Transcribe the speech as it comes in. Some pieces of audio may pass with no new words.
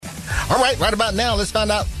All right about now, let's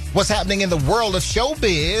find out what's happening in the world of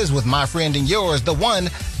showbiz with my friend and yours, the one,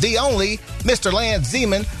 the only, Mr. Lance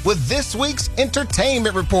Zeman, with this week's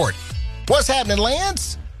Entertainment Report. What's happening,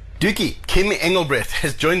 Lance? Dookie, Kim Engelbrecht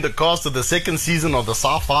has joined the cast of the second season of the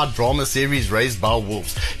sci-fi drama series Raised by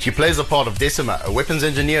Wolves. She plays the part of Decima, a weapons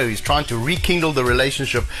engineer who's trying to rekindle the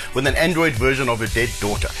relationship with an android version of her dead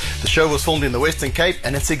daughter. The show was filmed in the Western Cape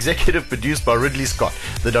and it's executive produced by Ridley Scott,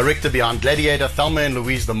 the director behind Gladiator, Thelma and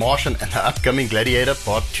Louise, The Martian, and the upcoming Gladiator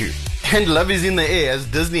Part 2. And love is in the air as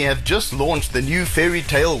Disney have just launched the new Fairy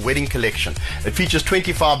Tale Wedding Collection. It features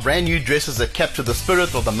 25 brand new dresses that capture the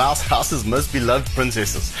spirit of the Mouse House's most beloved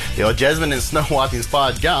princesses. There are Jasmine and Snow White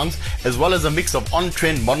inspired gowns, as well as a mix of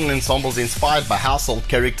on-trend modern ensembles inspired by household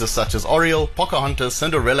characters such as Ariel, Pocahontas,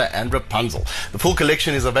 Cinderella, and Rapunzel. The full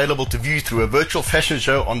collection is available to view through a virtual fashion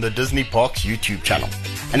show on the Disney Parks YouTube channel.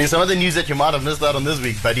 And in some other news that you might have missed out on this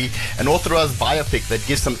week, buddy, an authorized biopic that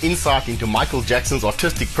gives some insight into Michael Jackson's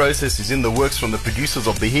artistic process is in the works from the producers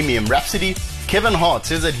of Bohemian Rhapsody. Kevin Hart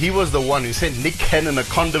says that he was the one who sent Nick Cannon a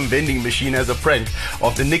condom vending machine as a prank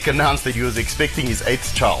after Nick announced that he was expecting his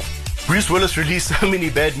 8th child. Bruce Willis released so many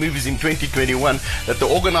bad movies in 2021 that the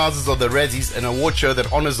organizers of the Razzies, an award show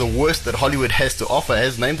that honors the worst that Hollywood has to offer,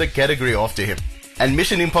 has named the category after him. And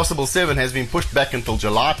Mission Impossible 7 has been pushed back until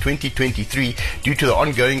July 2023 due to the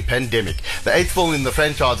ongoing pandemic. The 8th film in the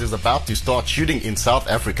franchise is about to start shooting in South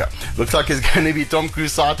Africa. Looks like there's going to be Tom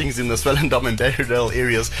Cruise sightings in the Swellendam and Berrydale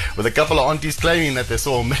areas, with a couple of aunties claiming that they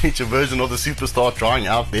saw a miniature version of the superstar trying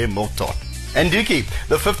out their milk tart. And Dookie,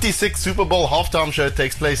 the 56th Super Bowl halftime show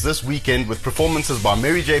takes place this weekend with performances by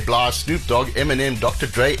Mary J. Blige, Snoop Dogg, Eminem, Dr.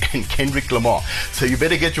 Dre, and Kendrick Lamar. So you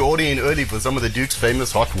better get your order in early for some of the Duke's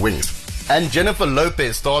famous hot wings. And Jennifer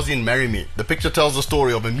Lopez stars in Marry Me. The picture tells the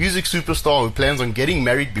story of a music superstar who plans on getting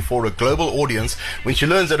married before a global audience when she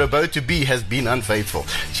learns that her beau-to-be has been unfaithful.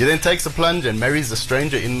 She then takes a plunge and marries a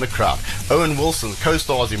stranger in the crowd. Owen Wilson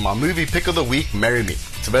co-stars in my movie pick of the week, Marry Me.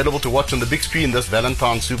 It's available to watch on the big screen this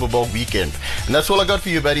Valentine's Super Bowl weekend. And that's all I got for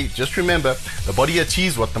you, buddy. Just remember, the body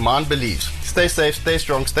achieves what the mind believes. Stay safe, stay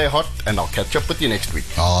strong, stay hot, and I'll catch up with you next week.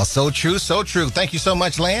 Oh, so true, so true. Thank you so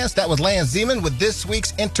much, Lance. That was Lance Zeman with this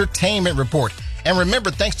week's Entertainment Report. And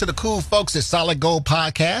remember, thanks to the cool folks at Solid Gold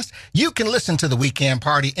Podcast, you can listen to the Weekend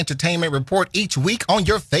Party Entertainment Report each week on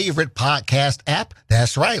your favorite podcast app.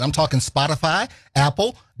 That's right. I'm talking Spotify,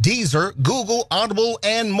 Apple, Deezer, Google, Audible,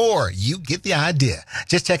 and more. You get the idea.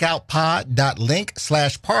 Just check out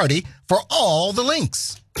pod.link/party for all the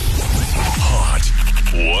links. Hot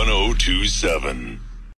 1027.